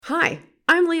Hi,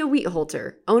 I'm Leah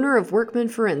Wheatholter, owner of Workman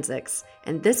Forensics,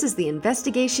 and this is the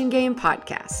Investigation Game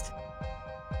Podcast.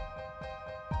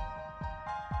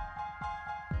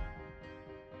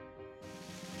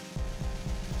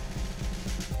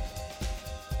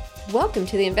 Welcome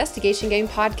to the Investigation Game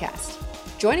Podcast.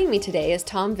 Joining me today is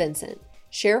Tom Vincent,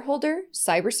 shareholder,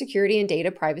 cybersecurity and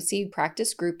data privacy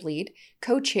practice group lead,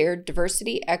 co-chaired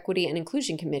Diversity, Equity, and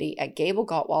Inclusion Committee at Gable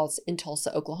Gottwals in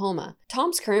Tulsa, Oklahoma.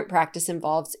 Tom's current practice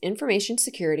involves information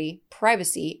security,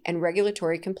 privacy, and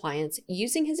regulatory compliance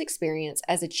using his experience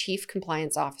as a chief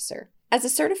compliance officer. As a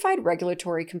certified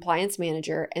regulatory compliance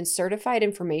manager and certified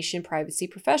information privacy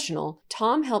professional,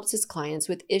 Tom helps his clients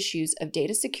with issues of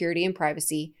data security and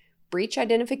privacy, breach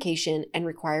identification, and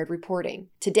required reporting.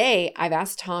 Today, I've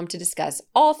asked Tom to discuss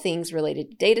all things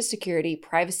related to data security,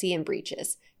 privacy, and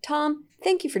breaches. Tom,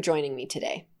 thank you for joining me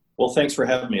today. Well, thanks for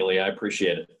having me, Leah. I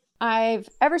appreciate it. I've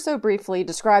ever so briefly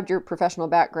described your professional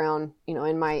background,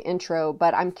 in my intro,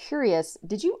 but I'm curious,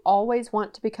 did you always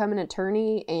want to become an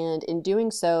attorney? And in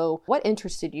doing so, what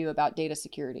interested you about data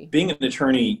security? Being an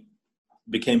attorney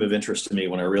became of interest to me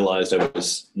when I realized I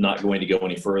was not going to go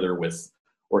any further with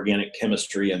organic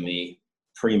chemistry and the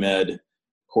pre-med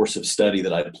course of study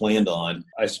that I had planned on.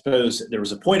 I suppose there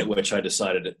was a point at which I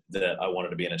decided that I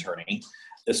wanted to be an attorney.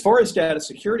 As far as data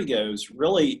security goes,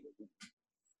 really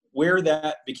where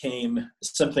that became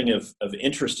something of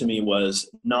interest to me was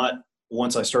not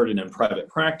once I started in private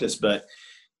practice, but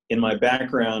in my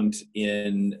background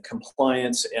in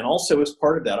compliance. And also as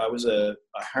part of that, I was a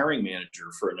hiring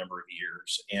manager for a number of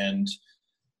years. And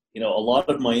a lot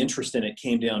of my interest in it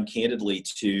came down candidly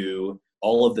to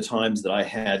all of the times that I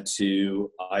had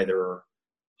to either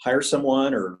hire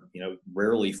someone or,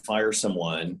 rarely fire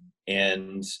someone,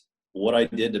 and what I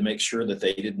did to make sure that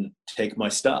they didn't take my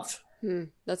stuff.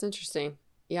 That's interesting.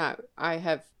 Yeah, I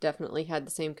have definitely had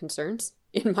the same concerns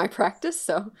in my practice,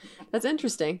 so that's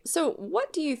interesting. So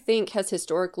what do you think has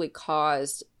historically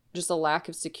caused just a lack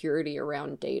of security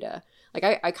around data?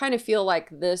 I kind of feel like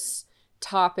this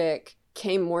topic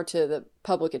came more to the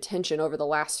public attention over the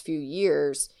last few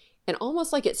years and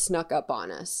almost like it snuck up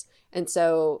on us. And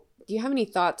so do you have any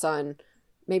thoughts on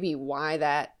maybe why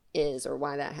that is or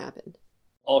why that happened?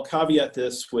 I'll caveat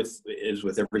this with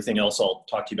everything else I'll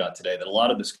talk to you about today, that a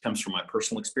lot of this comes from my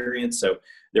personal experience. So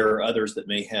there are others that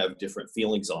may have different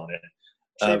feelings on it.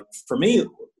 Sure. For me,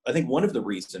 I think one of the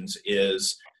reasons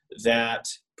is that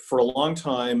for a long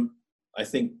time, I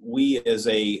think we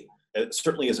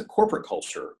certainly as a corporate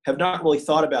culture, have not really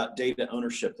thought about data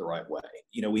ownership the right way.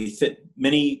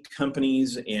 Many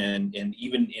companies and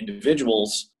even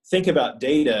individuals think about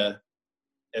data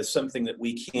as something that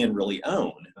we can really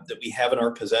own, that we have in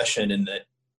our possession, and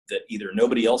that either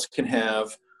nobody else can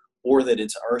have or that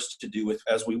it's ours to do with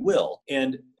as we will.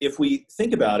 And if we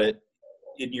think about it,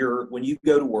 when you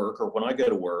go to work or when I go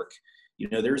to work,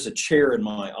 there's a chair in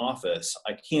my office.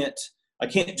 I can't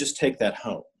just take that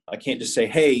home. I can't just say,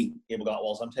 hey, Gable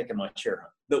Gottwals, I'm taking my chair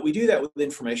home. But we do that with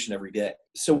information every day.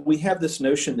 So we have this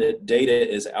notion that data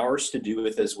is ours to do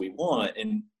with as we want.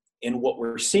 And what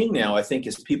we're seeing now, I think,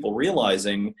 is people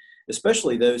realizing,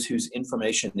 especially those whose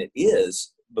information it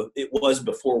was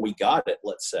before we got it,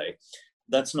 let's say,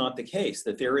 that's not the case,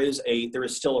 that there is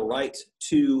still a right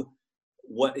to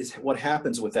what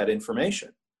happens with that information.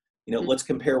 Let's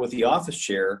compare with the office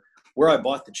chair. Where I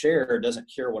bought the chair doesn't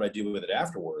care what I do with it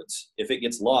afterwards. If it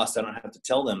gets lost, I don't have to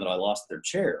tell them that I lost their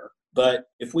chair. But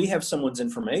if we have someone's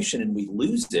information and we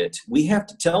lose it, we have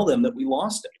to tell them that we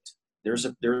lost it.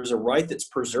 There's a right that's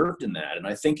preserved in that. And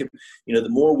I think, the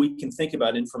more we can think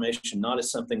about information not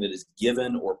as something that is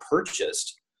given or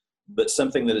purchased, but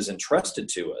something that is entrusted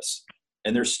to us,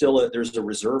 and there's a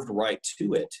reserved right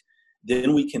to it,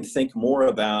 then we can think more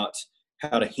about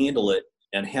how to handle it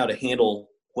and how to handle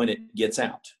when it gets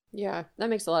out. Yeah, that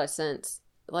makes a lot of sense.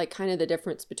 Like kind of the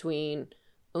difference between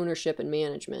ownership and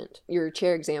management. Your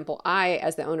chair example, I,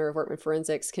 as the owner of Workman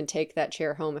Forensics, can take that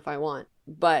chair home if I want,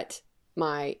 but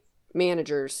my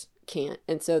managers can't.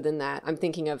 And so then I'm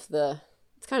thinking of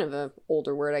it's kind of an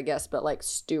older word, I guess, but like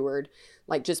steward,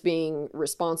 like just being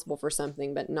responsible for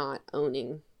something, but not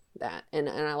owning that. And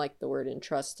I like the word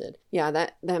entrusted. Yeah,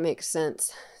 that makes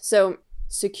sense. So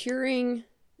securing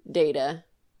data,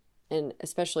 and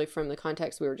especially from the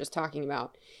context we were just talking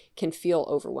about, can feel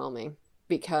overwhelming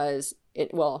because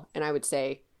and I would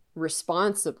say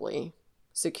responsibly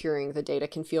securing the data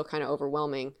can feel kind of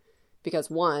overwhelming because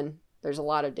one, there's a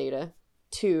lot of data.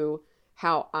 Two,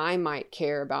 how I might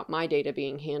care about my data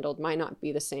being handled might not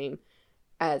be the same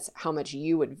as how much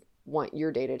you would want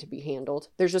your data to be handled.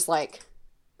 There's just like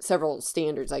several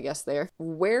standards, I guess, there.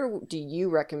 Where do you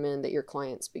recommend that your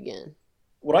clients begin?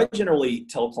 What I generally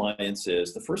tell clients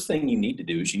is the first thing you need to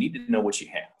do is you need to know what you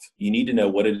have. You need to know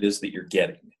what it is that you're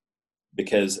getting,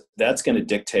 because that's going to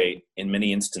dictate in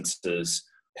many instances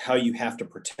how you have to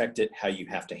protect it, how you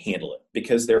have to handle it.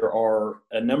 Because there are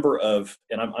a number of,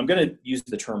 and I'm going to use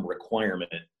the term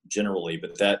requirement generally,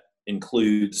 but that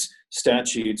includes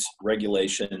statutes,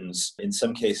 regulations, in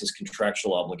some cases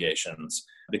contractual obligations,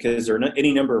 because there are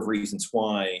any number of reasons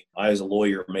why I as a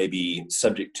lawyer may be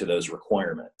subject to those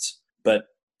requirements. But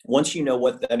once you know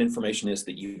what that information is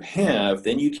that you have,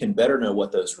 then you can better know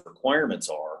what those requirements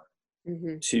are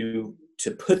to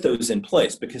put those in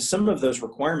place, because some of those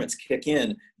requirements kick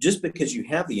in just because you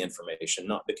have the information,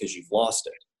 not because you've lost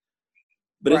it.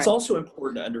 But It's also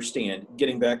important to understand,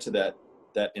 getting back to that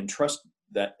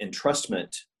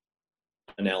entrustment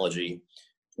analogy,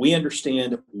 we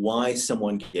understand why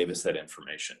someone gave us that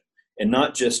information, and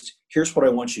not just here's what I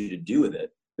want you to do with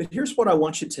it, but here's what I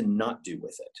want you to not do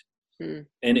with it.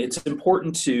 And it's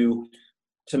important to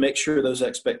make sure those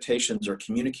expectations are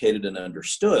communicated and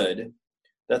understood.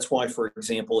 That's why, for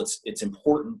example, it's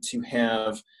important to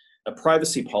have a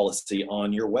privacy policy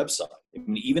on your website. I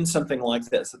mean, even something like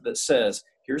this that says,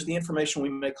 here's the information we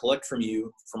may collect from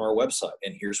you from our website,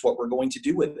 and here's what we're going to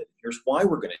do with it. Here's why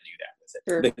we're going to do that with it.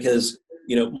 Sure. Because,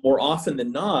 more often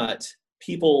than not,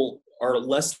 people are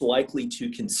less likely to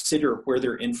consider where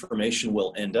their information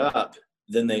will end up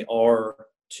than they are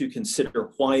to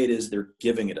consider why it is they're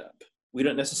giving it up. We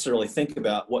don't necessarily think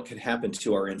about what could happen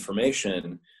to our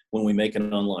information when we make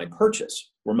an online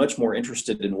purchase. We're much more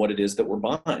interested in what it is that we're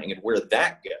buying and where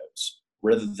that goes,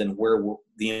 rather than where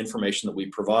the information that we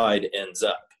provide ends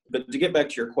up. But to get back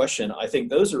to your question, I think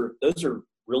those are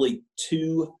really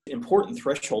two important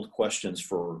threshold questions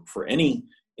for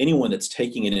anyone that's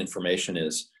taking in information: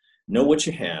 is know what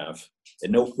you have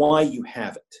and know why you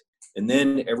have it. And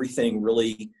then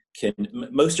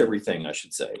most everything, I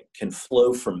should say, can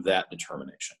flow from that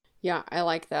determination. Yeah, I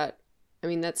like that. I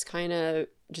mean, that's kind of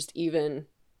just even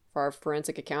for our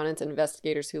forensic accountants and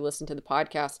investigators who listen to the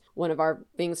podcast. One of our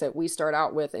things that we start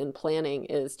out with in planning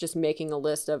is just making a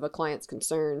list of a client's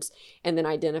concerns and then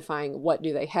identifying what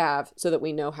do they have so that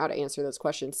we know how to answer those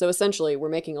questions. So essentially, we're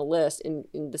making a list in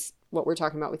this, what we're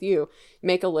talking about with you,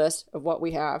 make a list of what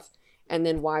we have and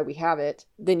then why we have it.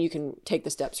 Then you can take the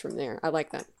steps from there. I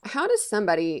like that. How does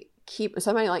somebody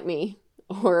like me,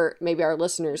 or maybe our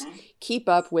listeners, keep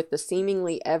up with the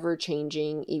seemingly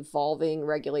ever-changing, evolving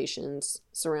regulations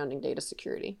surrounding data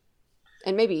security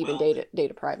and maybe even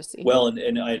data privacy? Well,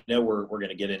 and I know we're going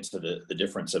to get into the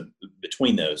difference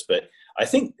between those, but I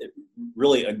think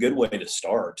really a good way to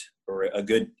start, or a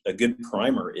good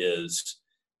primer, is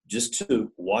just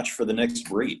to watch for the next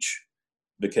breach,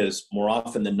 because more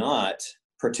often than not,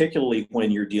 particularly when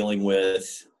you're dealing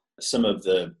with some of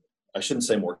the, I shouldn't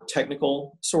say more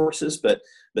technical sources, but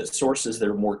sources that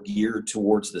are more geared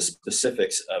towards the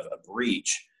specifics of a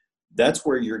breach, that's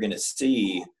where you're going to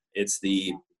see it's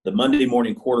the Monday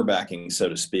morning quarterbacking, so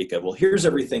to speak, of, well, here's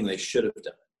everything they should have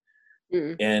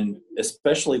done. And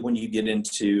especially when you get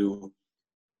into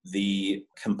the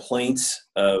complaints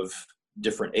of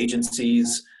different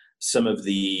agencies, some of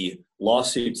the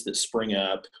lawsuits that spring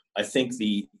up, I think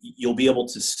you'll be able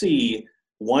to see,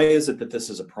 why is it that this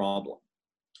is a problem?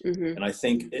 And I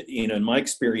think, in my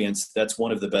experience, that's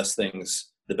one of the best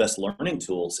things, the best learning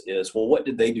tools is, well, what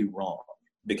did they do wrong?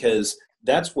 Because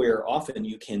that's where often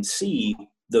you can see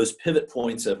those pivot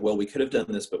points of, well, we could have done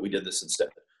this, but we did this instead.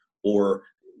 Or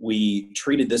we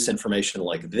treated this information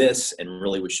like this, and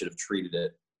really we should have treated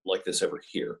it like this over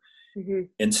here.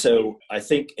 And so I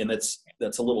think, and that's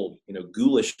a little,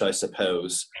 ghoulish, I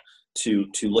suppose, to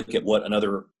look at what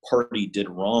another party did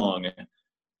wrong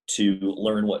to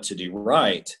learn what to do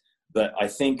right. But I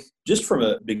think just from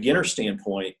a beginner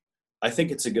standpoint, I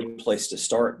think it's a good place to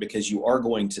start, because you are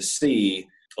going to see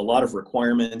a lot of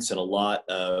requirements and a lot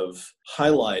of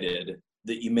highlighted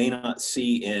that you may not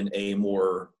see in a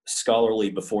more scholarly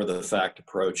before the fact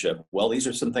approach of, well, these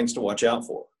are some things to watch out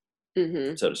for,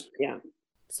 so to speak. Yeah.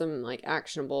 Some like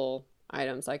actionable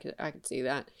items. I could see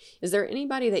that. Is there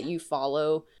anybody that you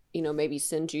follow, maybe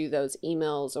send you those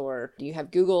emails, or do you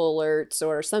have Google alerts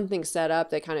or something set up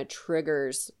that kind of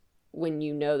triggers when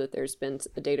you know that there's been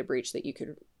a data breach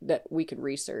that we could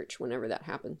research whenever that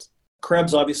happens?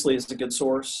 Krebs obviously is a good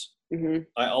source.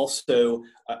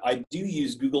 I do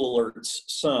use Google Alerts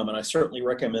some, and I certainly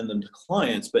recommend them to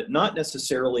clients, but not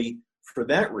necessarily for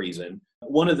that reason.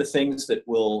 One of the things I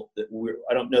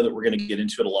don't know that we're going to get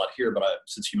into it a lot here, but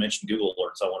since you mentioned Google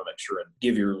Alerts, I want to make sure and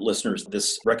give your listeners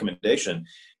this recommendation.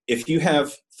 If you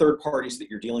have third parties that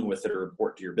you're dealing with that are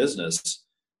important to your business,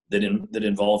 that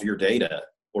involve your data,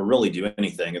 or really do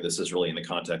anything, and this is really in the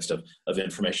context of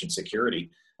information security,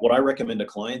 what I recommend to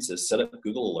clients is set up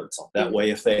Google alerts. That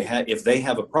way, if they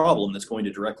have a problem that's going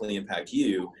to directly impact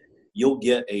you, you'll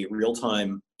get a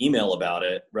real-time email about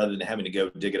it rather than having to go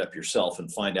dig it up yourself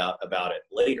and find out about it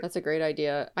later. That's a great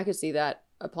idea. I could see that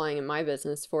applying in my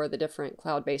business for the different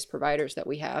cloud-based providers that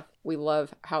we have. We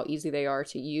love how easy they are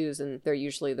to use, and they're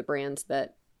usually the brands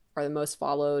that are the most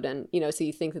followed, and so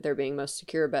you think that they're being most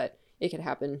secure, but it could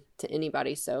happen to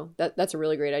anybody. So that's a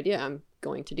really great idea. I'm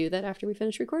going to do that after we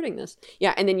finish recording this.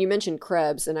 Yeah, and then you mentioned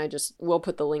Krebs, and we'll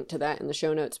put the link to that in the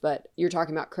show notes, but you're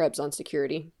talking about Krebs on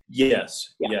security.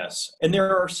 Yes. And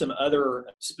there are some other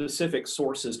specific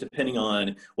sources depending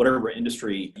on whatever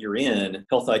industry you're in.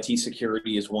 Health IT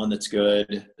security is one that's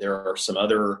good. There are some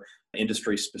other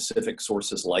industry-specific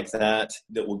sources like that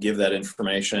will give that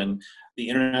information. The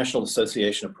International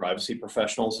Association of Privacy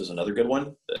Professionals is another good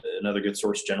one, another good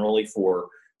source generally for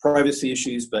privacy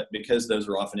issues, but because those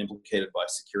are often implicated by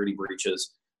security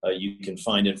breaches, you can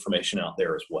find information out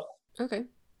there as well. Okay,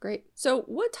 great. So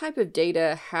what type of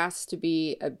data has to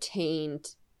be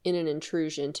obtained in an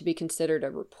intrusion to be considered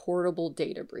a reportable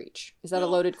data breach? Is that a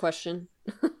loaded question?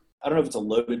 I don't know if it's a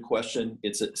loaded question.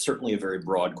 It's certainly a very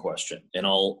broad question. And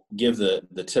I'll give the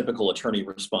typical attorney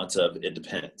response of it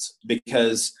depends.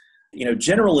 Because,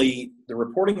 generally the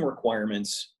reporting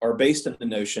requirements are based on the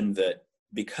notion that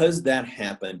because that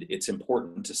happened, it's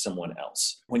important to someone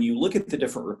else. When you look at the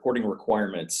different reporting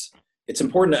requirements, it's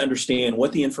important to understand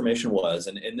what the information was.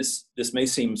 And this may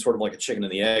seem sort of like a chicken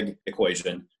and the egg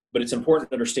equation, but it's important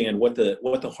to understand what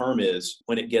the harm is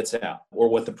when it gets out, or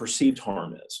what the perceived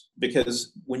harm is.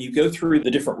 Because when you go through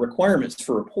the different requirements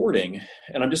for reporting,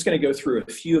 and I'm just going to go through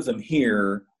a few of them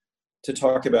here to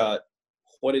talk about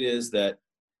what it is that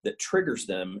triggers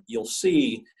them, you'll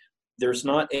see there's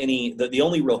not any, the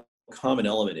only real common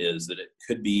element is that it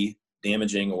could be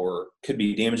damaging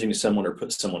to someone or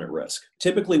put someone at risk.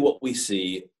 Typically what we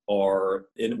see are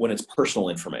when it's personal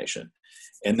information.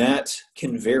 And that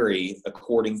can vary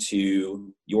according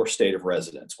to your state of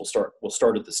residence. We'll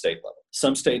start at the state level.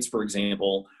 Some states, for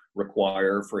example,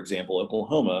 require, for example,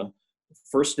 Oklahoma,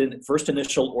 first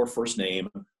initial or first name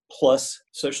plus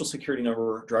social security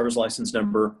number, driver's license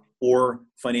number, or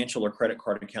financial or credit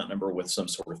card account number with some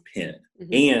sort of PIN.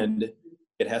 Mm-hmm. And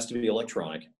it has to be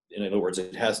electronic. In other words,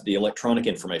 the electronic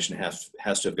information has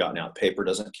to have gotten out. Paper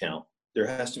doesn't count. There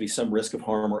has to be some risk of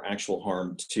harm or actual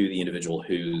harm to the individual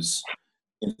whose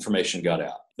information got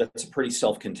out. That's a pretty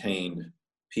self-contained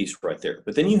piece right there.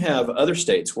 But then you have other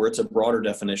states where it's a broader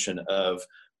definition of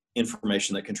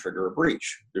information that can trigger a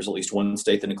breach. There's at least one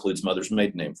state that includes mother's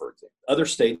maiden name, for example. Other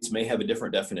states may have a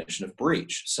different definition of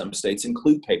breach. Some states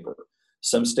include paper.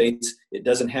 Some states, it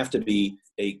doesn't have to be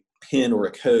a PIN or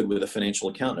a code with a financial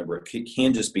account number. It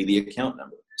can just be the account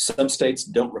number. Some states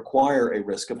don't require a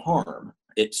risk of harm.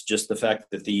 It's just the fact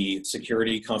that the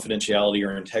security, confidentiality,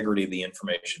 or integrity of the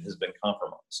information has been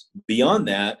compromised. Beyond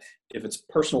that, if it's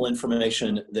personal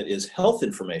information that is health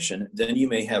information, then you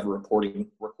may have a reporting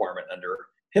requirement under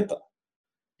HIPAA.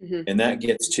 Mm-hmm. And that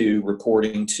gets to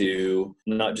reporting to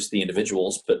not just the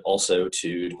individuals, but also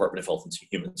to Department of Health and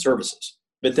Human Services.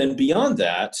 But then beyond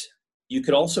that, you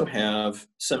may also have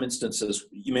some instances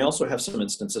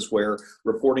where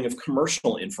reporting of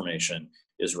commercial information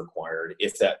is required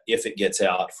if it gets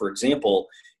out. For example,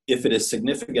 if it is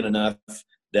significant enough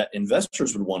that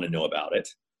investors would want to know about it,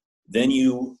 then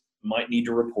you might need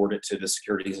to report it to the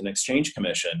Securities and Exchange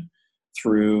Commission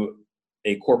through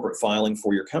a corporate filing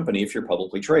for your company if you're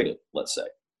publicly traded, let's say.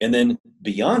 And then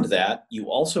beyond that, you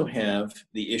also have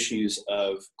the issues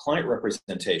of client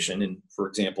representation. And for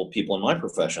example, people in my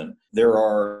profession, there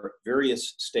are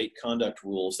various state conduct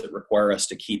rules that require us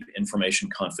to keep information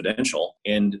confidential.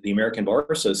 And the American Bar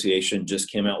Association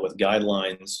just came out with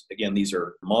guidelines. Again, these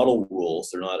are model rules.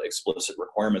 They're not explicit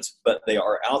requirements, but they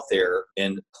are out there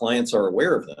and clients are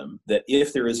aware of them, that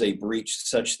if there is a breach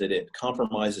such that it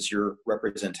compromises your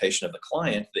representation of the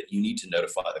client, that you need to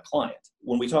notify the client.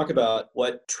 When we talk about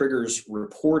what triggers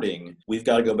reporting, we've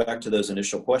got to go back to those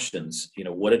initial questions.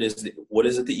 What is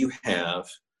it that you have,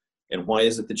 and why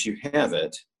is it that you have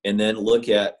it? And then look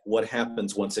at what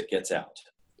happens once it gets out.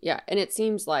 Yeah, and it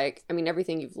seems like,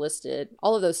 everything you've listed,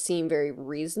 all of those seem very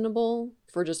reasonable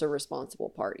for just a responsible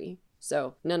party.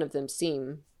 So none of them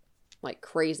seem like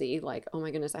crazy, like, oh my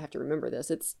goodness, I have to remember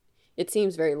this. It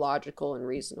seems very logical and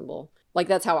reasonable. Like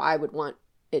that's how I would want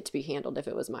it to be handled if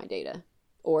it was my data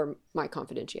or my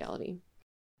confidentiality.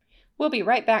 We'll be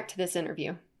right back to this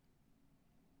interview.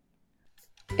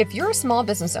 If you're a small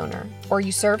business owner or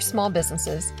you serve small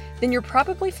businesses, then you're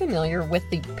probably familiar with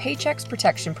the Paychex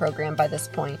Protection Program by this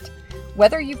point.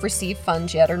 Whether you've received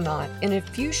funds yet or not, in a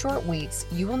few short weeks,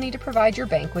 you will need to provide your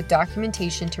bank with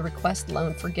documentation to request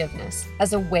loan forgiveness.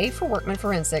 As a way for Workman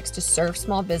Forensics to serve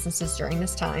small businesses during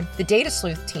this time, the Data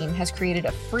Sleuth team has created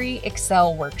a free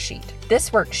Excel worksheet.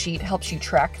 This worksheet helps you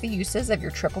track the uses of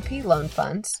your PPP loan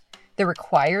funds, the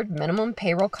required minimum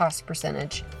payroll cost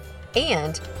percentage,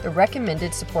 and the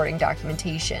recommended supporting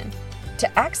documentation. To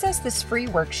access this free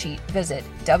worksheet, visit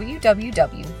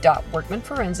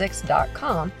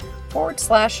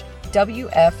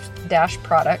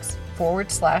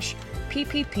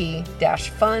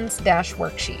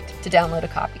to download a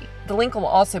copy. The link will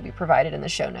also be provided in the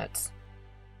show notes.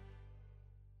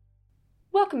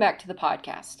 Welcome back to the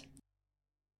podcast.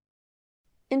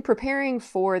 In preparing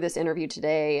for this interview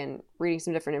today and reading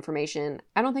some different information,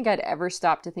 I don't think I'd ever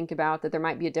stop to think about that there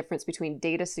might be a difference between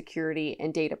data security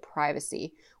and data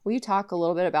privacy. Will you talk a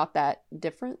little bit about that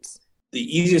difference?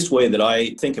 The easiest way that I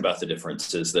think about the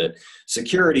difference is that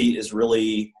security is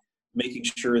really making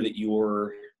sure that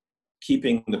you're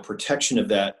keeping the protection of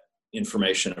that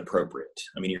information appropriate.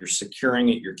 I mean, you're securing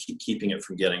it, you're keeping it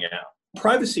from getting out.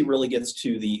 Privacy really gets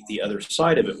to the other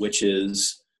side of it, which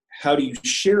is how do you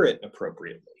share it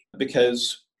appropriately?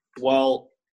 Because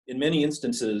while in many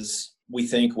instances we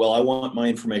think, well, I want my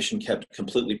information kept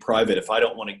completely private. If I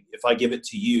give it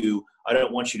to you, I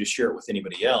don't want you to share it with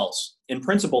anybody else. In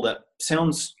principle, that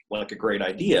sounds like a great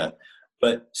idea,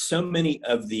 but so many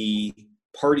of the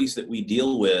parties that we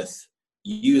deal with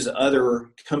use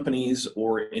other companies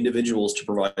or individuals to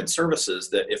provide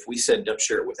services that if we said don't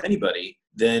share it with anybody,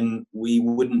 then we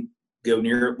wouldn't go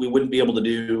near it. We wouldn't be able to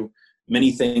do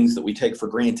many things that we take for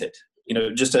granted.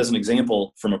 Just as an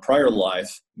example, from a prior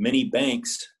life, many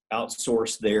banks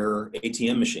outsource their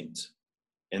ATM machines.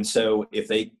 And so if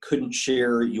they couldn't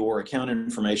share your account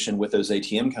information with those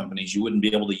ATM companies, you wouldn't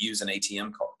be able to use an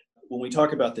ATM card. When we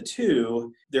talk about the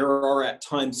two, there are at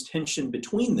times tension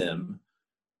between them,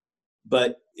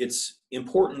 but it's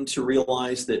important to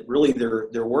realize that really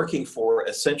they're working for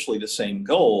essentially the same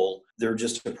goal. They're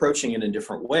just approaching it in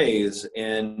different ways.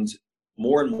 And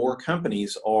more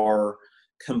companies are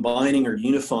combining or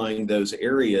unifying those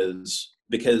areas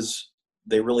because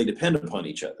they really depend upon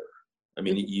each other. I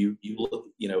mean,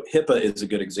 HIPAA is a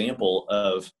good example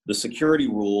of the security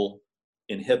rule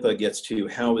in HIPAA gets to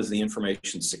how is the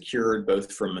information secured,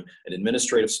 both from an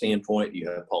administrative standpoint, you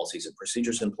have policies and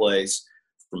procedures in place.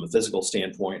 From a physical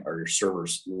standpoint, are your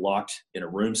servers locked in a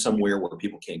room somewhere where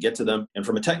people can't get to them? And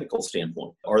from a technical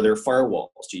standpoint, are there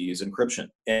firewalls? Do you use encryption?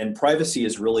 And privacy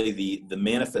is really the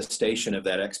manifestation of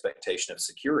that expectation of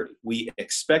security. We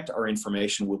expect our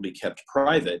information will be kept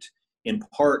private, in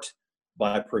part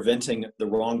by preventing the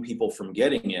wrong people from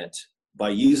getting it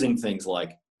by using things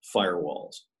like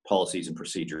firewalls, policies and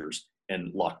procedures,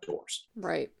 and locked doors.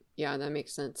 Right. Yeah, that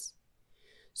makes sense.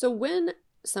 So when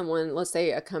someone, let's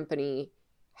say a company,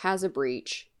 has a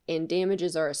breach and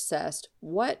damages are assessed,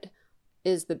 what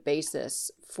is the basis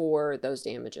for those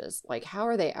damages? Like, how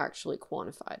are they actually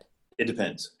quantified? It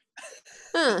depends.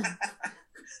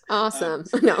 Awesome.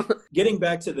 No. Getting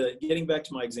back to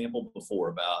my example before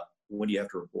about when you have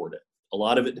to report it, a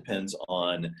lot of it depends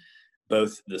on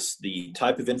both the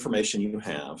type of information you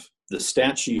have, the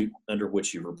statute under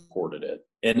which you reported it,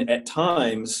 and at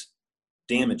times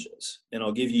damages. And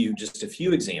I'll give you just a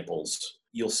few examples.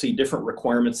 You'll see different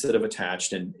requirements that have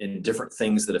attached and different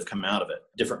things that have come out of it,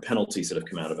 different penalties that have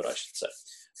come out of it, I should say.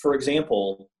 For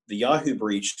example, the Yahoo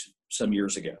breach some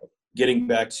years ago, getting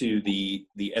back to the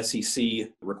SEC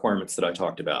requirements that I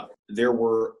talked about, there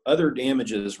were other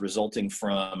damages resulting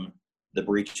from the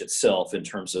breach itself in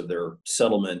terms of their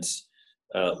settlements,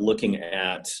 looking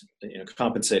at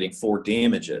compensating for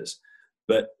damages.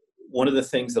 But one of the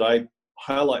things that I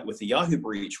highlight with the Yahoo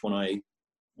breach when I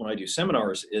do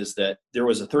seminars is that there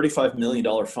was a $35 million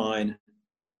fine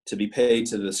to be paid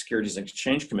to the Securities and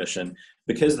Exchange Commission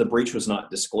because the breach was not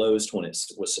disclosed when it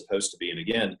was supposed to be. And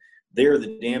again, there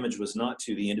the damage was not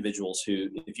to the individuals who,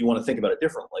 if you want to think about it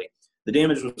differently, the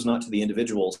damage was not to the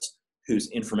individuals whose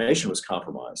information was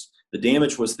compromised. The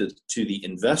damage was to the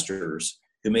investors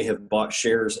who may have bought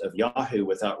shares of Yahoo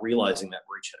without realizing that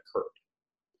breach had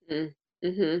occurred.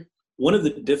 Mm-hmm. One of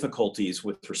the difficulties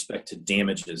with respect to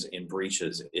damages in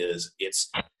breaches is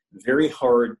it's very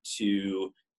hard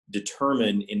to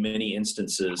determine in many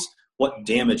instances what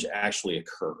damage actually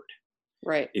occurred.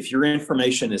 Right. If your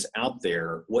information is out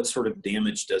there, what sort of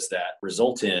damage does that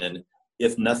result in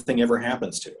if nothing ever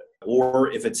happens to it?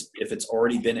 Or if it's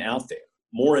already been out there?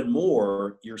 More and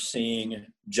more, you're seeing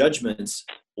judgments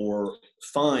or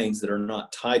fines that are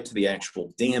not tied to the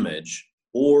actual damage,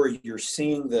 or you're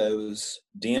seeing those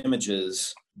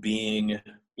damages being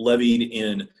levied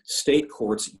in state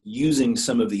courts using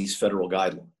some of these federal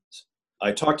guidelines.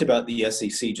 I talked about the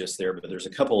SEC just there, but there's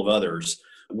a couple of others.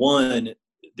 One,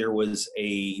 there was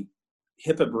a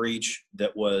HIPAA breach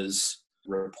that was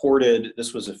reported.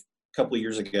 This was a couple of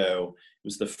years ago. It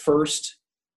was the first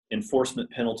enforcement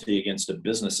penalty against a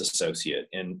business associate.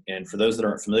 And for those that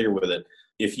aren't familiar with it,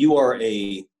 if you are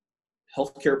a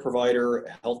healthcare provider,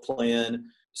 a health plan,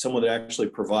 someone that actually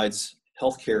provides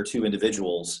healthcare to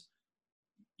individuals,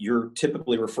 you're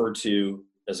typically referred to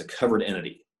as a covered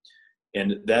entity.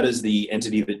 And that is the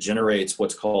entity that generates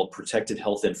what's called protected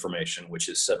health information, which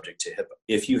is subject to HIPAA.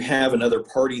 If you have another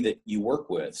party that you work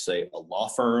with, say a law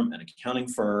firm, an accounting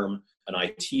firm, an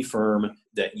IT firm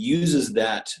that uses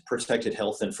that protected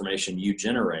health information you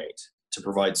generate to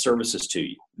provide services to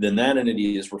you, then that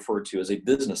entity is referred to as a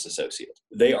business associate.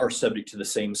 They are subject to the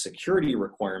same security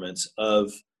requirements of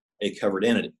a covered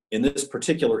entity. In this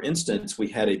particular instance, we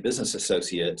had a business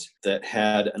associate that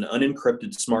had an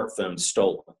unencrypted smartphone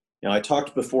stolen. Now, I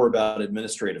talked before about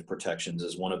administrative protections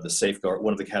as one of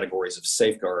the categories of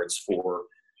safeguards for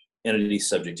entities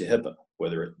subject to HIPAA,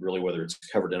 whether it's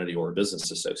a covered entity or a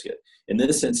business associate. In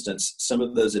this instance, some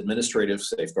of those administrative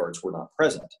safeguards were not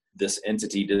present. This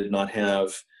entity did not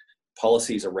have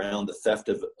policies around the theft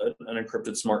of an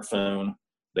unencrypted smartphone.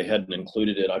 They hadn't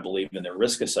included it, I believe, in their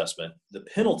risk assessment. The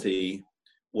penalty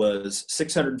was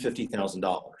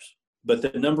 $650,000, but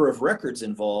the number of records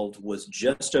involved was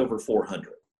just over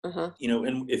 400. Uh-huh.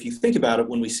 And if you think about it,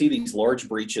 when we see these large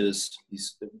breaches,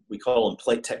 we call them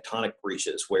plate tectonic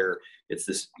breaches, where it's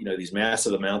these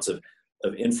massive amounts of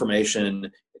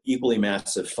information, equally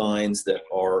massive fines that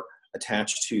are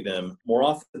attached to them. More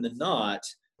often than not,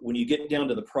 when you get down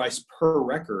to the price per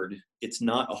record, it's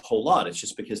not a whole lot. It's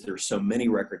just because there's so many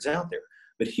records out there.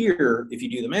 But here, if you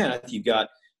do the math, you've got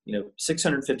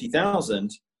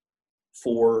 $650,000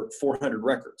 for 400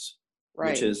 records, Right.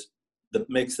 which is that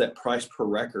makes that price per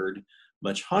record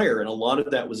much higher. And a lot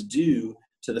of that was due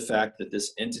to the fact that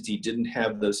this entity didn't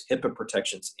have those HIPAA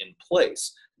protections in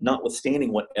place,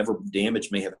 notwithstanding whatever damage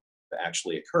may have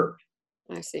actually occurred.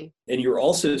 I see. And you're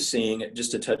also seeing,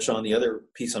 just to touch on the other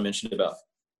piece I mentioned about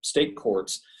state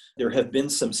courts, there have been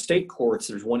some state courts.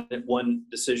 There's one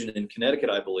decision in Connecticut,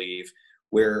 I believe,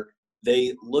 where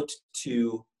they looked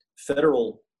to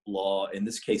federal law, in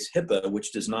this case HIPAA,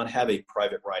 which does not have a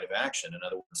private right of action. In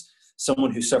other words,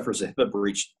 someone who suffers a HIPAA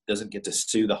breach doesn't get to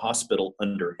sue the hospital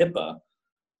under HIPAA.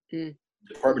 The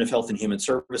Department of Health and Human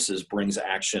Services brings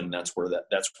action. That's where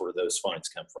those fines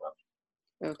come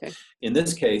from. Okay. In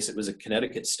this case, it was a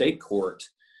Connecticut state court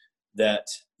that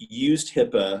used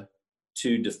HIPAA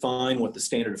to define what the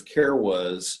standard of care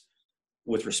was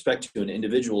with respect to an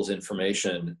individual's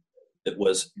information that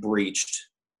was breached,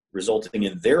 resulting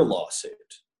in their lawsuit.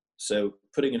 So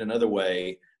putting it another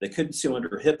way, they couldn't sue under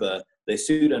HIPAA. They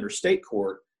sued under state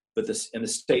court, but the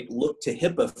state looked to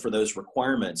HIPAA for those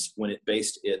requirements when it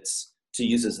to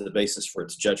use as the basis for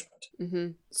its judgment.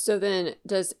 Mm-hmm. So then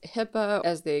does HIPAA,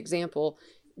 as the example,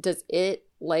 does it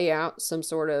lay out some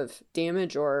sort of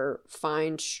damage or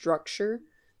fine structure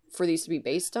for these to be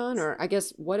based on? Or I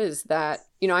guess, what is that?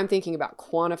 I'm thinking about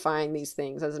quantifying these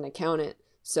things as an accountant.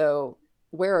 So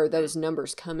where are those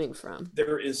numbers coming from?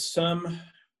 There is some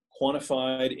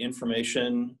quantified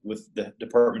information with the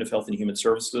Department of Health and Human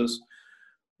Services.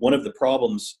 One of the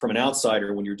problems from an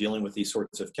outsider when you're dealing with these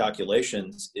sorts of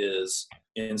calculations is,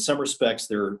 in some respects,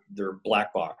 they're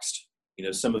black boxed.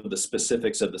 Some of the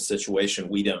specifics of the situation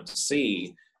we don't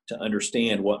see to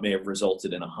understand what may have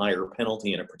resulted in a higher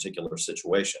penalty in a particular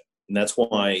situation. And that's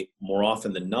why more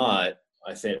often than not,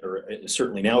 I think, or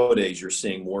certainly nowadays, you're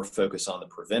seeing more focus on the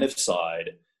preventive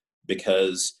side,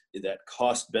 because that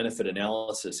cost benefit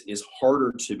analysis is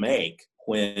harder to make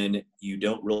when you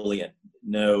don't really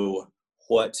know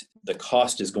what the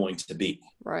cost is going to be.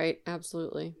 Right,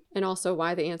 absolutely. And also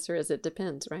why the answer is it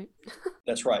depends, right?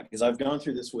 That's right, because I've gone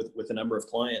through this with a number of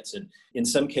clients, and in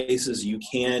some cases you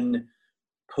can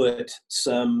put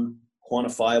some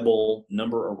quantifiable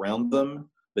number around them,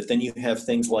 but then you have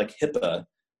things like HIPAA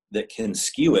that can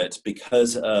skew it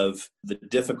because of the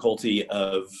difficulty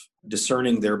of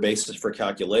discerning their basis for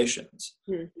calculations.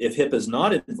 If HIPAA is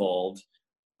not involved,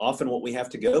 often what we have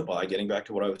to go by, getting back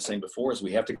to what I was saying before, is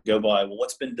we have to go by, well,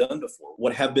 what's been done before?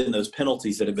 What have been those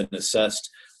penalties that have been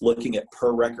assessed, looking at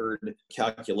per record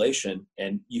calculation?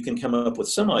 And you can come up with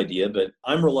some idea, but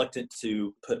I'm reluctant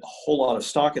to put a whole lot of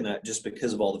stock in that just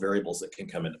because of all the variables that can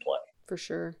come into play. For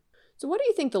sure. So what do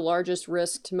you think the largest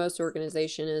risk to most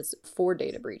organization is for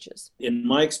data breaches? In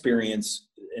my experience,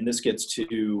 and this gets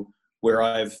to where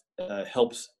I've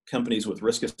helped companies with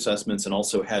risk assessments and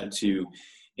also had to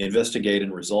investigate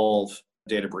and resolve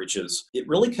data breaches, it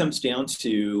really comes down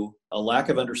to a lack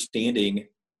of understanding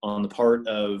on the part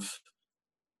of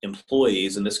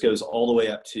employees. And this goes all the way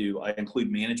up to, I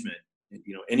include management,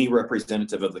 any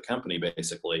representative of the company,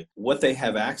 basically, what they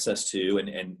have access to,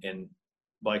 and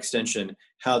by extension,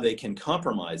 how they can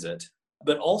compromise it,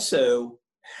 but also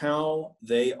how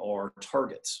they are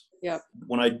targets. Yep.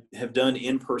 When I have done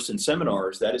in-person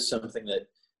seminars, that is something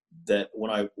that when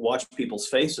I watch people's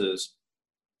faces,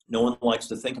 no one likes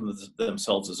to think of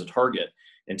themselves as a target.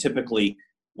 And typically,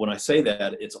 when I say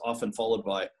that, it's often followed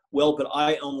by, well, but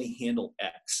I only handle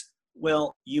X.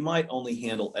 Well, you might only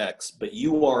handle X, but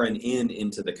you are an in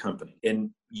into the company.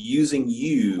 And using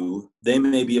you, they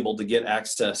may be able to get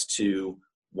access to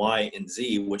Y and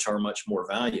Z, which are much more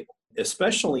valuable.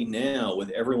 Especially now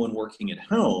with everyone working at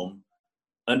home,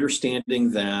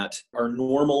 understanding that our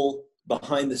normal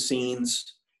behind the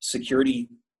scenes security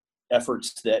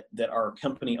efforts that our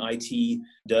company IT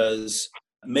does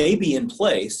may be in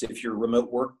place if your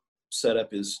remote work setup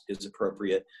is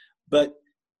appropriate, but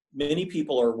many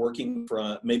people are working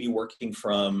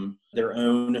from their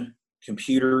own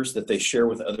computers that they share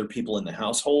with other people in the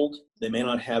household. They may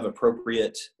not have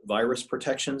appropriate virus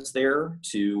protections there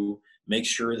to make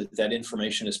sure that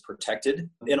information is protected.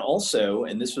 And also,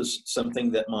 and this was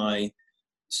something that my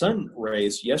son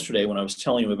raised yesterday when I was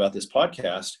telling him about this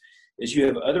podcast, is you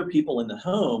have other people in the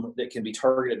home that can be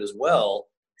targeted as well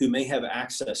who may have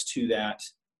access to that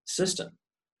system.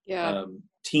 Yeah.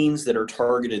 Teens that are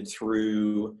targeted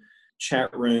through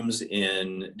chat rooms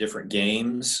in different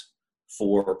games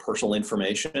for personal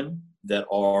information that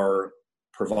are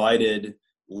provided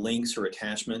links or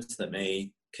attachments that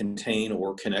may contain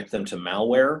or connect them to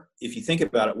malware. If you think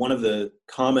about it, one of the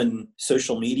common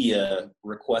social media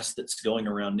requests that's going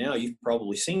around now, you've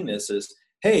probably seen this, is,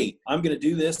 hey, I'm going to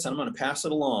do this and I'm going to pass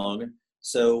it along.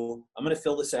 So I'm going to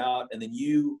fill this out and then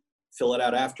you fill it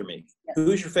out after me. Yep.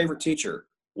 Who's your favorite teacher?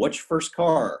 What's your first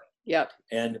car? Yep.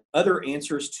 And other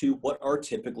answers to what are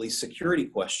typically security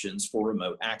questions for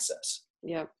remote access.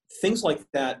 Yep. Things like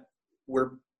that,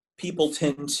 where people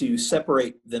tend to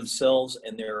separate themselves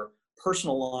and their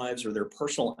personal lives or their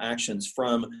personal actions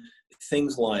from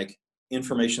things like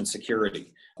information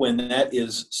security, when that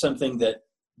is something that,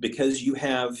 because you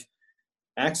have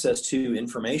access to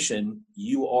information,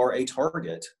 you are a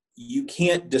target. You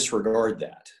can't disregard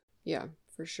that. Yeah,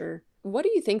 for sure. What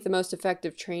do you think the most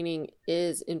effective training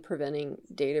is in preventing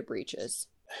data breaches?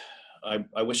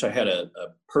 I wish I had a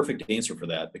perfect answer for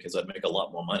that, because I'd make a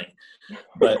lot more money.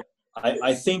 But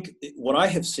I think what I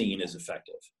have seen is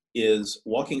effective is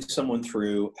walking someone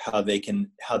through how they can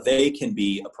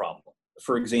be a problem.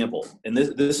 For example, and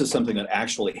this is something that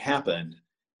actually happened,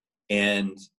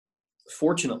 and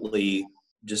fortunately,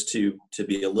 just to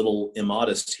be a little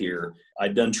immodest here,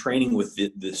 I'd done training with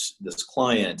this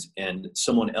client, and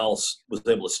someone else was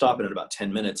able to stop it in about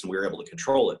 10 minutes, and we were able to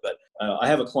control it. But I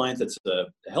have a client that's a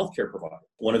healthcare provider.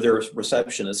 One of their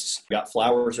receptionists got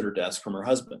flowers at her desk from her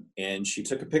husband, and she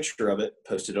took a picture of it,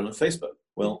 posted it on Facebook.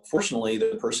 Well, fortunately,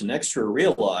 the person next to her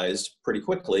realized pretty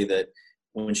quickly that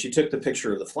when she took the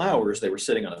picture of the flowers, they were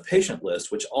sitting on a patient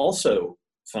list, which also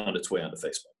found its way onto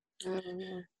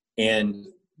Facebook. And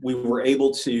we were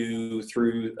able to,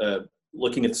 through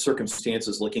looking at the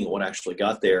circumstances, looking at what actually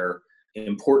got there,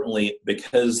 importantly,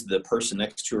 because the person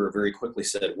next to her very quickly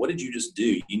said, "What did you just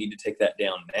do? You need to take that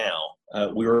down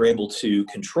now." We were able to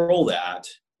control that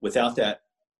without that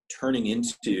turning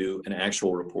into an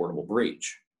actual reportable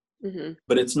breach. Mm-hmm.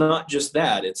 But it's not just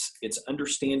that. It's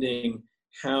understanding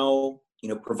how,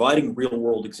 providing real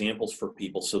world examples for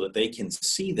people so that they can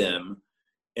see them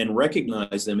and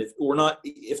recognize them, if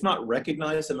not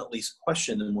recognize them, at least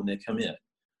question them when they come in.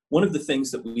 One of the things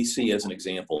that we see as an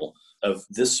example of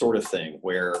this sort of thing,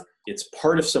 where it's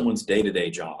part of someone's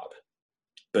day-to-day job,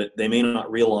 but they may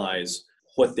not realize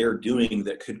what they're doing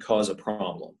that could cause a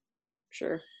problem.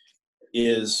 Sure.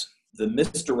 Is the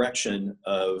misdirection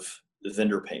of the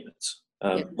vendor payments.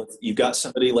 You've got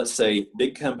somebody, let's say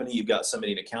big company, you've got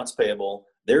somebody in accounts payable.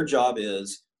 Their job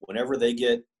is, whenever they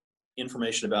get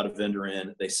information about a vendor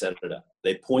in, they set it up.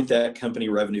 They point that company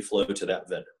revenue flow to that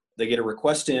vendor. They get a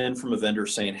request in from a vendor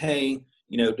saying, hey,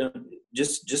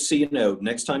 just so you know,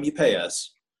 next time you pay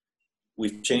us,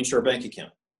 we've changed our bank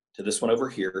account to this one over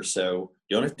here. So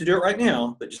you don't have to do it right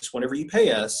now, but just whenever you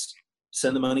pay us,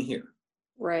 send the money here.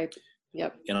 Right.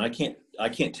 Yep. And I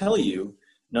can't tell you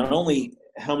not only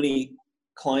how many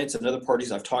clients and other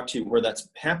parties I've talked to where that's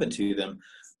happened to them,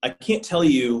 I can't tell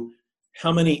you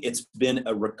how many it's been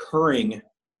a recurring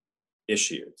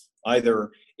issue.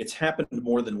 Either it's happened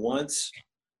more than once,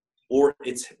 or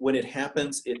when it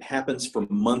happens for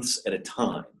months at a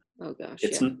time. Oh gosh.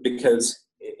 It's because,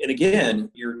 And again,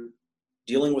 you're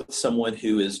dealing with someone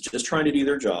who is just trying to do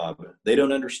their job. They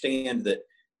don't understand that,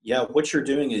 yeah, what you're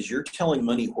doing is you're telling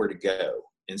money where to go.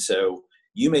 And so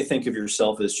you may think of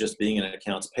yourself as just being an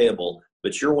accounts payable,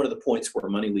 but you're one of the points where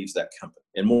money leaves that company.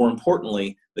 And more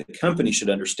importantly, the company should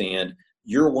understand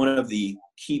you're one of the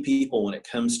key people when it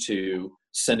comes to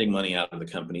sending money out of the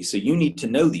company. So you need to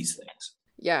know these things.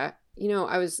 Yeah.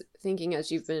 I was thinking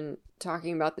as you've been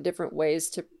talking about the different ways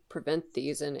to prevent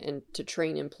these and to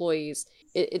train employees,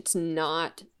 it's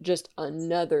not just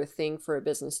another thing for a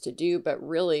business to do, but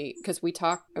really, because we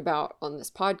talk about on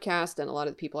this podcast and a lot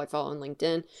of the people I follow on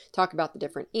LinkedIn talk about the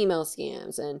different email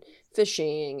scams and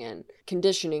phishing and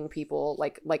conditioning people,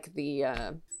 like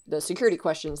the security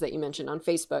questions that you mentioned on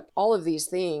Facebook, all of these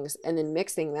things, and then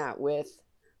mixing that with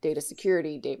data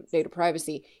security, data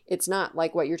privacy. It's not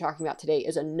like what you're talking about today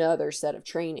is another set of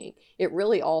training. It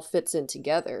really all fits in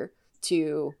together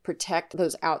to protect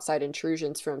those outside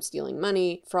intrusions from stealing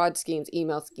money, fraud schemes,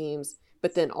 email schemes,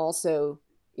 but then also,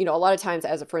 a lot of times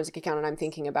as a forensic accountant, I'm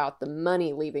thinking about the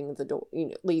money leaving the door,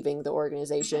 leaving the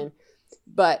organization.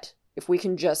 But if we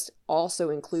can just also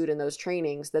include in those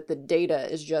trainings that the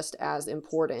data is just as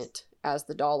important as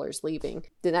the dollars leaving,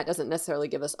 then that doesn't necessarily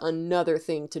give us another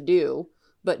thing to do,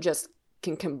 but just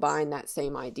can combine that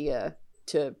same idea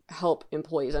to help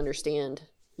employees understand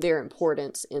their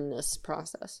importance in this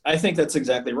process. I think that's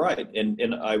exactly right.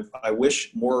 And I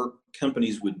wish more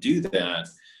companies would do that,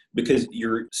 because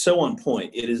you're so on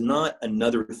point. It is not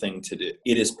another thing to do.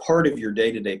 It is part of your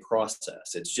day-to-day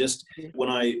process. It's just, when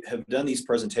I have done these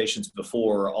presentations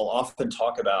before, I'll often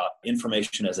talk about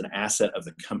information as an asset of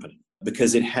the company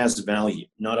because it has value.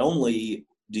 Not only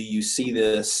do you see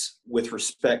this with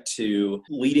respect to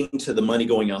leading to the money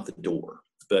going out the door,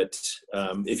 but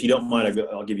if you don't mind,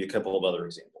 I'll give you a couple of other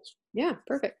examples. Yeah,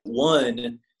 perfect.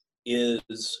 One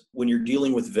is when you're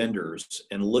dealing with vendors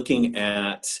and looking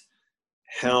at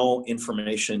how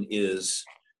information is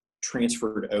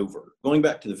transferred over. Going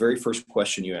back to the very first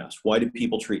question you asked, why do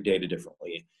people treat data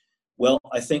differently? Well,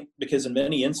 I think because in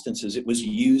many instances it was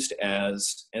used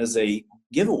as a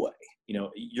giveaway.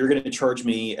 You're going to charge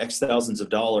me X thousands of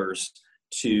dollars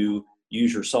to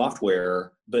use your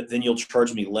software, but then you'll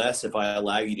charge me less if I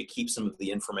allow you to keep some of the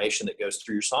information that goes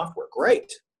through your software.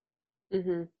 Great.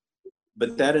 Mm-hmm.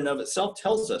 But that in of itself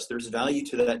tells us there's value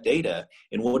to that data,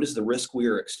 and what is the risk we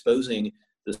are exposing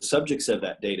the subjects of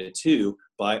that data to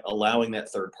by allowing that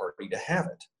third party to have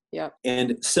it. Yeah.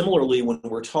 And similarly, when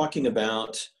we're talking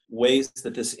about ways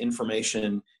that this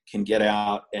information can get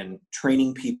out and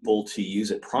training people to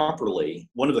use it properly,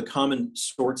 one of the common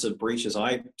sorts of breaches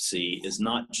I see is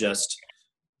not just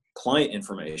client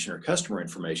information or customer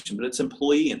information, but it's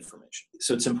employee information.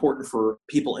 So it's important for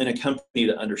people in a company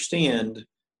to understand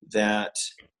that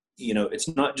it's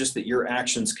not just that your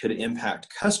actions could impact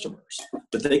customers,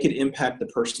 but they could impact the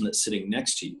person that's sitting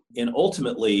next to you. And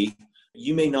ultimately,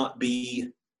 you may not be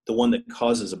the one that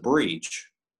causes a breach,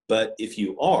 but if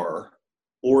you are,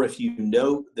 or if you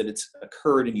know that it's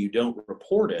occurred and you don't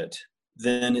report it,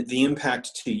 then the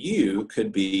impact to you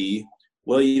could be,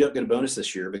 well, you don't get a bonus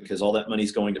this year because all that money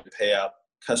is going to pay out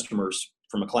customers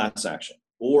from a class action.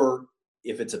 Or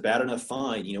if it's a bad enough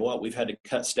fine, you know what, we've had to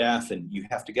cut staff and you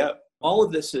have to go. All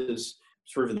of this is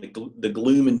sort of in the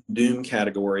gloom and doom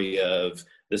category of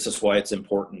this is why it's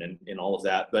important and all of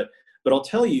that. But I'll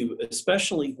tell you,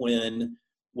 especially when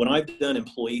I've done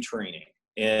employee training,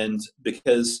 and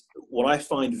because what I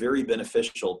find very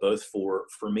beneficial both for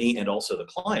me and also the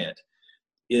client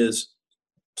is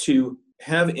to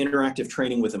have interactive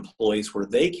training with employees where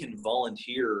they can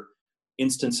volunteer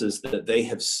instances that they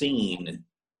have seen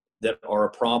that are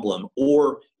a problem,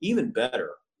 or even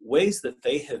better, ways that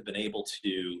they have been able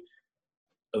to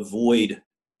avoid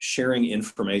sharing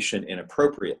information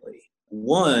inappropriately.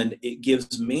 One, it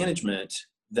gives management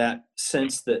that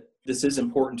sense that this is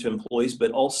important to employees,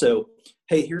 but also,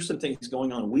 hey, here's some things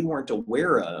going on we weren't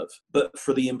aware of. But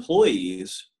for the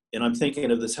employees, and I'm thinking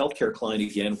of this healthcare client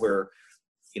again, where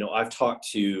I've talked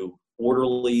to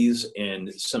orderlies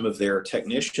and some of their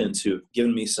technicians who have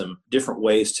given me some different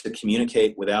ways to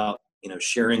communicate without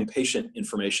sharing patient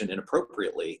information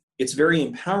inappropriately. It's very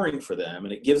empowering for them,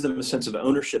 and it gives them a sense of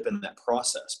ownership in that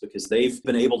process because they've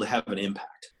been able to have an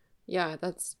impact. Yeah,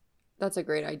 that's a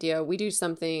great idea. We do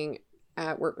something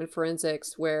at Workman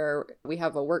Forensics where we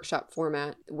have a workshop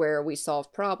format where we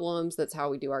solve problems. That's how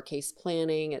we do our case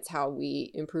planning. It's how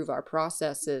we improve our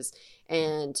processes.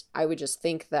 And I would just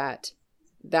think that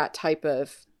type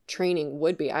of training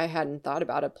would be, I hadn't thought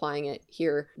about applying it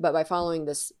here, but by following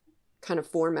this kind of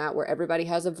format where everybody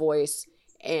has a voice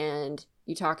and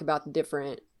you talk about the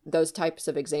different those types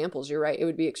of examples, you're right, it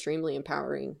would be extremely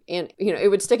empowering. And, it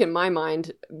would stick in my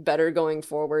mind better going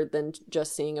forward than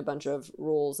just seeing a bunch of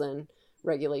rules and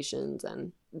regulations,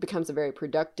 and it becomes a very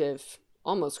productive,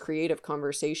 almost creative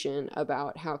conversation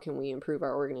about how can we improve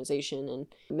our organization and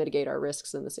mitigate our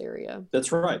risks in this area.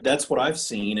 That's right. That's what I've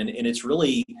seen. And it's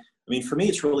really, for me,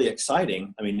 it's really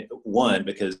exciting. One,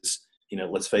 because,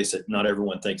 let's face it, not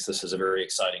everyone thinks this is a very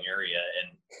exciting area.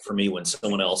 And for me, when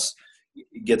someone else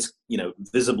gets,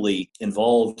 visibly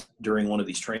involved during one of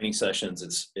these training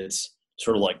sessions, it's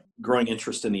sort of like growing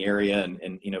interest in the area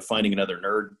and finding another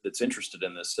nerd that's interested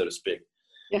in this, so to speak.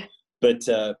 Yeah. But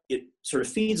it sort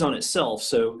of feeds on itself.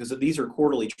 So, because these are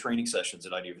quarterly training sessions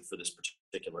that I do for this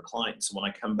particular client. So when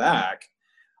I come back,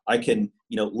 I can,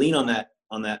 lean on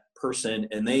that person,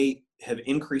 and they have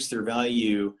increased their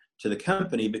value to the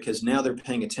company because now they're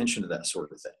paying attention to that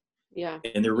sort of thing. Yeah.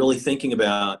 And they're really thinking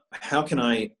about how can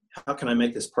I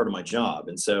make this part of my job?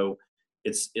 And so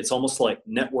it's almost like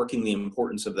networking the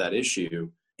importance of that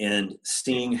issue and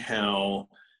seeing how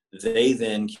they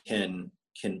then can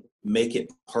make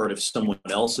it part of someone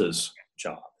else's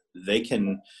job. They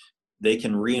can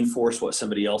reinforce what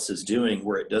somebody else is doing,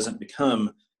 where it doesn't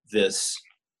become this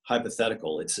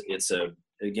hypothetical. It's a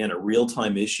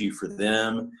real-time issue for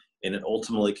them, and it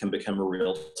ultimately can become a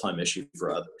real-time issue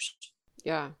for others.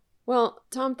 Yeah. Well,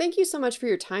 Tom, thank you so much for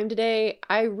your time today.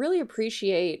 I really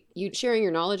appreciate you sharing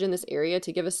your knowledge in this area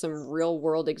to give us some real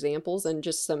world examples and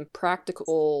just some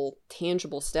practical,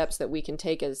 tangible steps that we can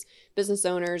take as business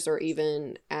owners or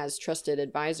even as trusted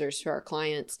advisors to our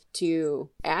clients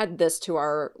to add this to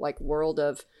our world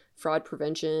of fraud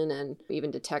prevention and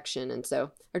even detection. And so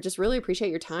I just really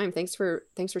appreciate your time. Thanks for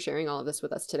sharing all of this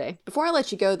with us today. Before I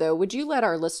let you go, though, would you let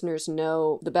our listeners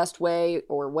know the best way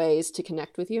or ways to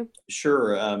connect with you?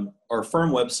 Sure. Our firm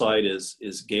website is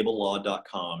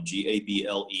gablelaw.com,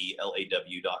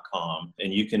 GABLELAW.com.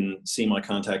 And you can see my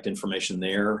contact information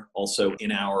there. Also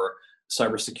in our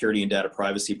cybersecurity and data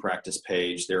privacy practice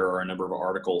page, there are a number of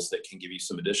articles that can give you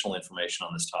some additional information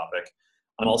on this topic.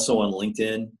 I'm also on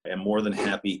LinkedIn. I'm more than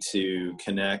happy to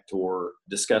connect or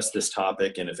discuss this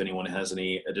topic. And if anyone has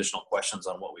any additional questions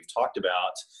on what we've talked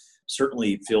about,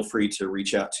 certainly feel free to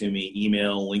reach out to me,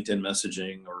 email, LinkedIn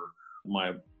messaging, or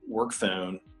my work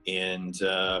phone. And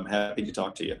I'm happy to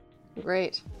talk to you.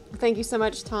 Great. Thank you so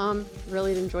much, Tom.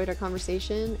 Really enjoyed our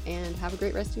conversation, and have a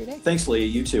great rest of your day. Thanks, Leah.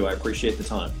 You too. I appreciate the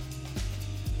time.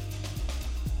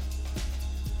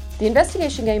 The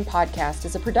Investigation Game podcast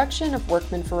is a production of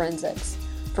Workman Forensics.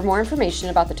 For more information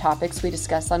about the topics we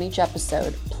discuss on each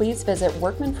episode, please visit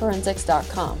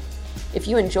workmanforensics.com. If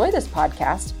you enjoy this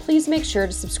podcast, please make sure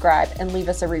to subscribe and leave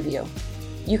us a review.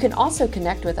 You can also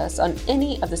connect with us on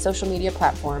any of the social media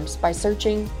platforms by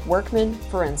searching Workman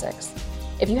Forensics.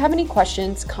 If you have any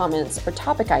questions, comments, or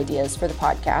topic ideas for the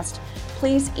podcast,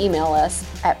 please email us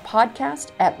at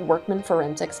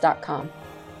podcast@workmanforensics.com.